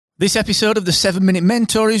This episode of the 7 Minute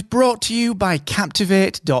Mentor is brought to you by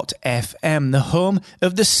Captivate.fm, the home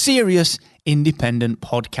of the serious independent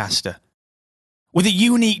podcaster. With a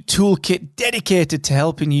unique toolkit dedicated to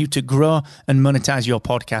helping you to grow and monetize your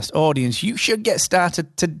podcast audience, you should get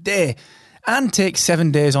started today and take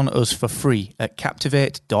 7 days on us for free at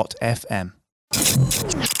Captivate.fm.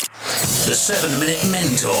 The 7 Minute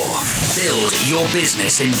Mentor. Build your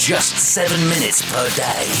business in just 7 minutes per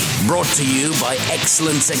day. Brought to you by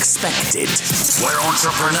Excellence Expected, where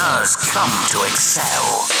entrepreneurs come to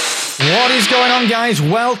excel. What is going on, guys?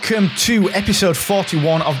 Welcome to episode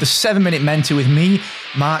 41 of the 7 Minute Mentor with me,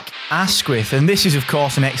 Mark Asquith. And this is, of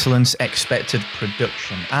course, an Excellence Expected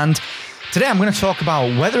production. And today I'm going to talk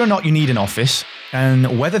about whether or not you need an office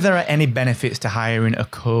and whether there are any benefits to hiring a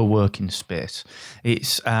co-working space.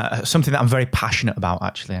 It's something that I'm very passionate about,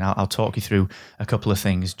 actually, and I'll talk you through a couple of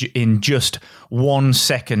things in just 1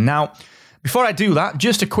 second. Now, before I do that,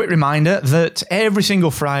 just a quick reminder that every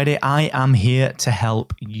single Friday I am here to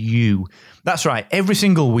help you. That's right, every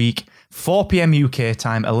single week, 4 p.m. UK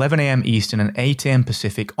time, 11 a.m. Eastern and 8 a.m.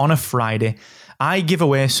 Pacific on a Friday, I give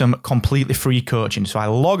away some completely free coaching. So I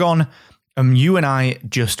log on, you and I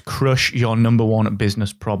just crush your number one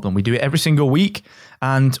business problem. We do it every single week,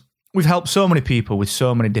 and we've helped so many people with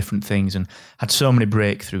so many different things and had so many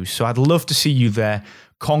breakthroughs. So I'd love to see you there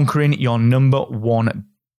conquering your number one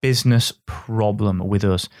business problem with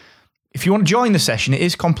us. If you want to join the session, it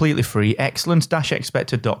is completely free.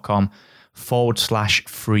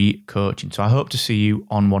 excellence-expected.com/free coaching. So I hope to see you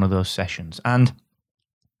on one of those sessions. And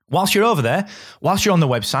whilst you're over there, whilst you're on the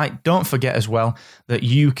website, don't forget as well that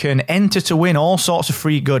you can enter to win all sorts of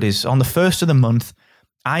free goodies. On the first of the month,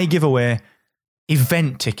 I give away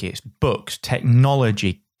event tickets, books,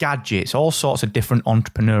 technology, gadgets, all sorts of different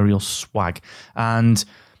entrepreneurial swag. And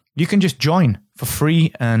you can just join for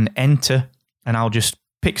free and enter, and I'll just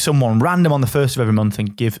pick someone random on the first of every month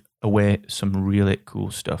and give away some really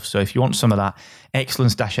cool stuff. So if you want some of that,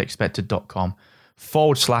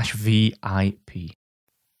 excellence-expected.com/VIP.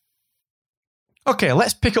 Okay,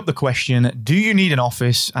 let's pick up the question. Do you need an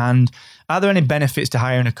office, and are there any benefits to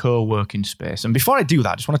hiring a co-working space? And before I do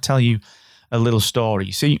that, I just want to tell you a little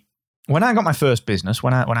story. See, when I got my first business,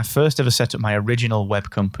 when I first ever set up my original web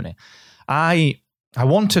company, I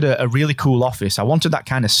wanted a really cool office. I wanted that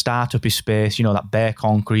kind of startup-y space, you know, that bare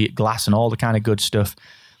concrete, glass and all the kind of good stuff.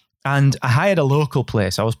 And I hired a local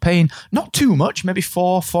place. I was paying not too much, maybe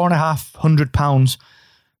 £4,500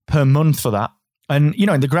 per month for that. And, you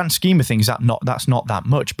know, in the grand scheme of things, that's not that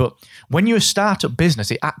much. But when you're a startup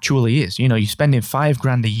business, it actually is. You know, you're spending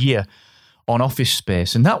 $5,000 a year on office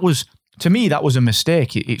space. And that was, to me, that was a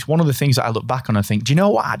mistake. It's one of the things that I look back on and think, do you know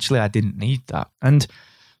what? Actually, I didn't need that. And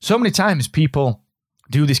so many times people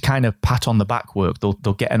do this kind of pat on the back work. They'll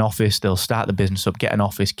get an office, they'll start the business up, get an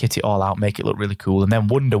office, kit it all out, make it look really cool, and then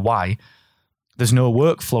wonder why there's no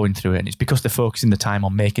work flowing through it. And it's because they're focusing the time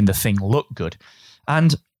on making the thing look good.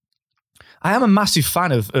 And I am a massive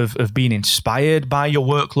fan of being inspired by your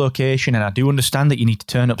work location, and I do understand that you need to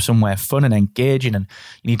turn up somewhere fun and engaging, and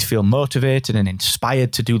you need to feel motivated and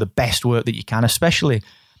inspired to do the best work that you can, especially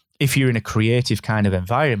if you're in a creative kind of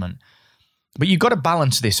environment. But you've got to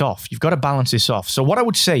balance this off. So what I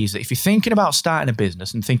would say is that if you're thinking about starting a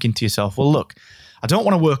business and thinking to yourself, well, look, I don't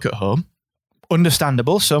want to work at home.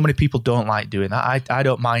 Understandable. So many people don't like doing that. I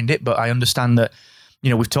don't mind it, but I understand that, you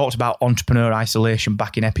know, we've talked about entrepreneur isolation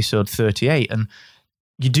back in episode 38, and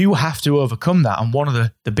you do have to overcome that. And one of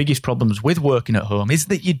the biggest problems with working at home is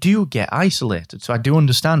that you do get isolated. So I do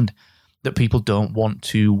understand that people don't want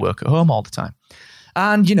to work at home all the time.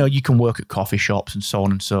 And, you know, you can work at coffee shops and so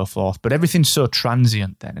on and so forth, but everything's so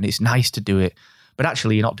transient then, and it's nice to do it, but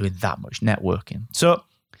actually you're not doing that much networking. So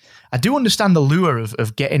I do understand the lure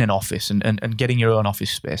of getting an office and getting your own office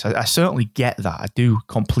space. I certainly get that. I do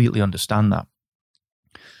completely understand that.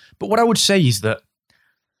 But what I would say is that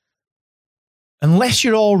unless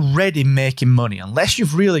you're already making money, unless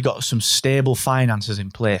you've really got some stable finances in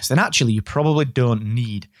place, then actually you probably don't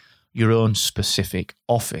need your own specific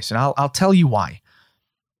office. And I'll tell you why.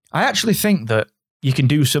 I actually think that you can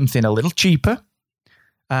do something a little cheaper,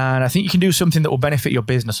 and I think you can do something that will benefit your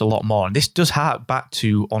business a lot more. And this does hark back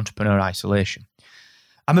to entrepreneur isolation.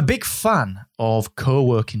 I'm a big fan of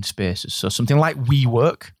co-working spaces. So something like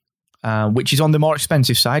WeWork, which is on the more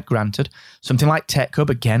expensive side, granted. Something like TechHub,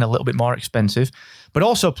 again, a little bit more expensive. But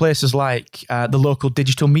also places like the local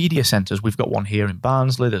digital media centres. We've got one here in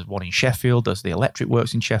Barnsley. There's one in Sheffield. There's the Electric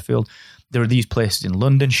Works in Sheffield. There are these places in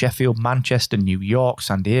London, Sheffield, Manchester, New York,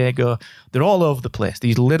 San Diego. They're all over the place.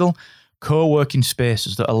 These little co-working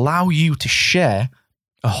spaces that allow you to share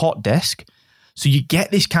a hot desk So you get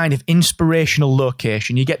this kind of inspirational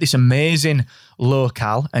location, you get this amazing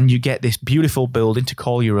locale, and you get this beautiful building to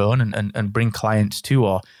call your own and bring clients to,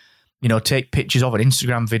 or, you know, take pictures of it,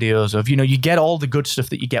 Instagram videos of, you know, you get all the good stuff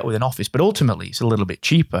that you get with an office, but ultimately it's a little bit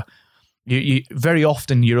cheaper. You very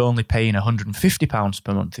often you're only paying £150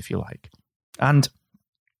 per month, if you like. And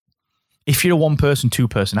if you're a one-person,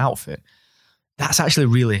 two-person outfit, that's actually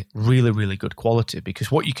really, really, really good quality, because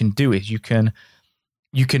what you can do is you can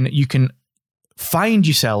find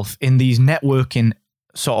yourself in these networking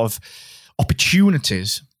sort of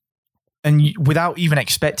opportunities and without even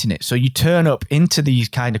expecting it. So you turn up into these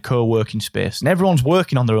kind of co-working space and everyone's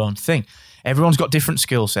working on their own thing. Everyone's got different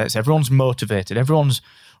skill sets. Everyone's motivated. Everyone's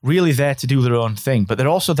really there to do their own thing, but they're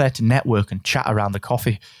also there to network and chat around the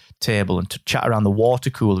coffee table and to chat around the water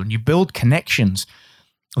cooler. And you build connections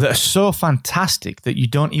that are so fantastic that you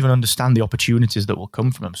don't even understand the opportunities that will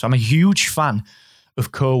come from them. So I'm a huge fan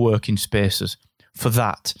of co-working spaces for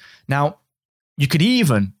that. Now, you could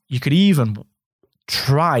even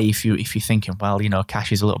try, if you're thinking, well, you know,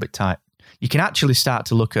 cash is a little bit tight, you can actually start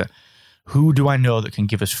to look at who do I know that can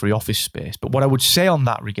give us free office space. But what I would say on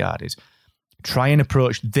that regard is try and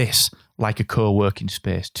approach this like a co-working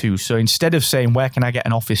space too. So instead of saying, where can I get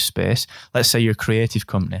an office space? Let's say you're a creative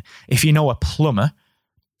company. If you know a plumber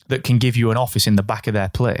that can give you an office in the back of their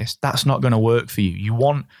place, that's not going to work for you. You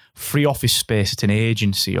want free office space at an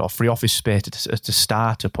agency or free office space at a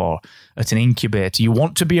startup or at an incubator. You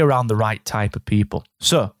want to be around the right type of people.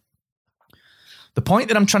 So the point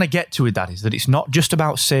that I'm trying to get to with that is that it's not just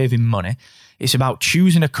about saving money. It's about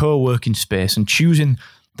choosing a co-working space and choosing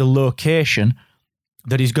the location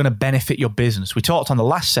that is going to benefit your business. We talked on the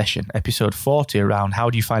last session, episode 40, around how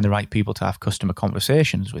do you find the right people to have customer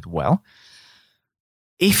conversations with? Well,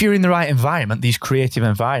 if you're in the right environment, these creative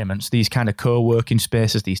environments, these kind of co-working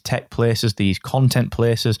spaces, these tech places, these content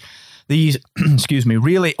places, these,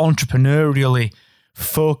 really entrepreneurially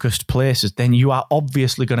focused places, then you are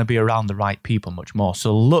obviously going to be around the right people much more.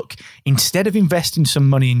 So look, instead of investing some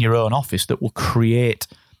money in your own office that will create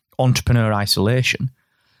entrepreneur isolation,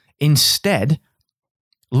 instead,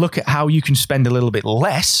 look at how you can spend a little bit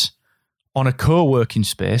less on a co-working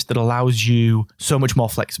space that allows you so much more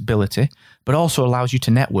flexibility, but also allows you to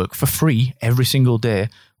network for free every single day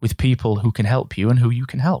with people who can help you and who you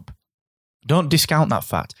can help. Don't discount that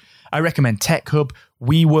fact. I recommend Tech Hub,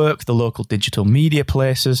 WeWork, the local digital media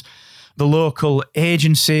places, the local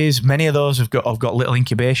agencies. Many of those have got little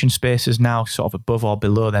incubation spaces now, sort of above or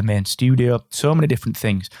below their main studio. So many different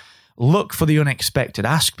things. Look for the unexpected.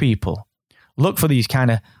 Ask people. Look for these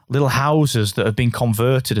kind of little houses that have been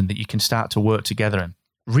converted and that you can start to work together in.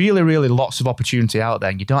 Really, really lots of opportunity out there,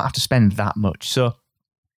 and you don't have to spend that much. So,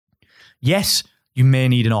 yes, you may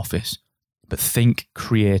need an office, but think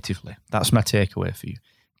creatively. That's my takeaway for you.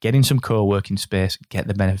 Get in some co-working space, get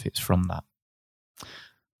the benefits from that.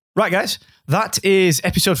 Right, guys, that is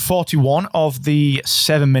episode 41 of the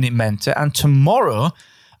 7-Minute Mentor, and tomorrow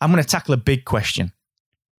I'm going to tackle a big question.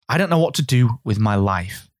 I don't know what to do with my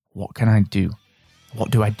life. What can I do?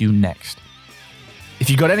 What do I do next? If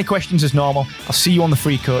you've got any questions, as normal, I'll see you on the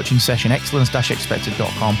free coaching session,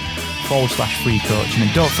 excellence-expected.com/free coaching.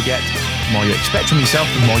 And don't forget, the more you expect from yourself,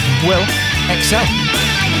 the more you will excel.